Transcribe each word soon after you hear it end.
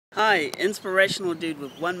Hi, inspirational dude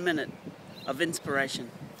with 1 minute of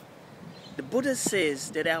inspiration. The Buddha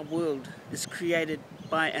says that our world is created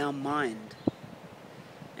by our mind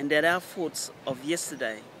and that our thoughts of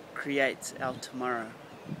yesterday creates our tomorrow.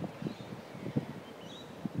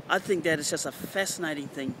 I think that is just a fascinating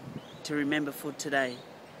thing to remember for today,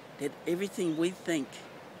 that everything we think,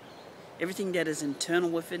 everything that is internal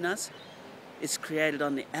within us is created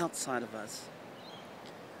on the outside of us.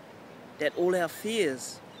 That all our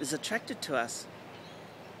fears is attracted to us,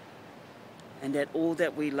 and that all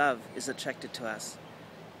that we love is attracted to us.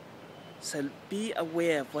 So be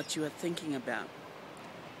aware of what you are thinking about.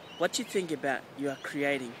 What you think about, you are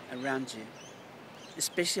creating around you,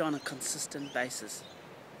 especially on a consistent basis.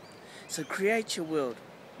 So create your world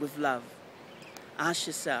with love. Ask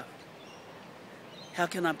yourself, how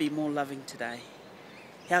can I be more loving today?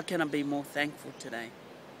 How can I be more thankful today?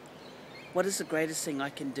 What is the greatest thing I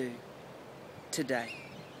can do today?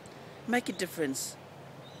 Make a difference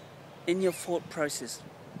in your thought process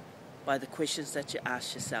by the questions that you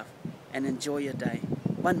ask yourself, and enjoy your day.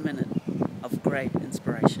 1 minute of great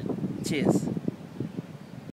inspiration. Cheers.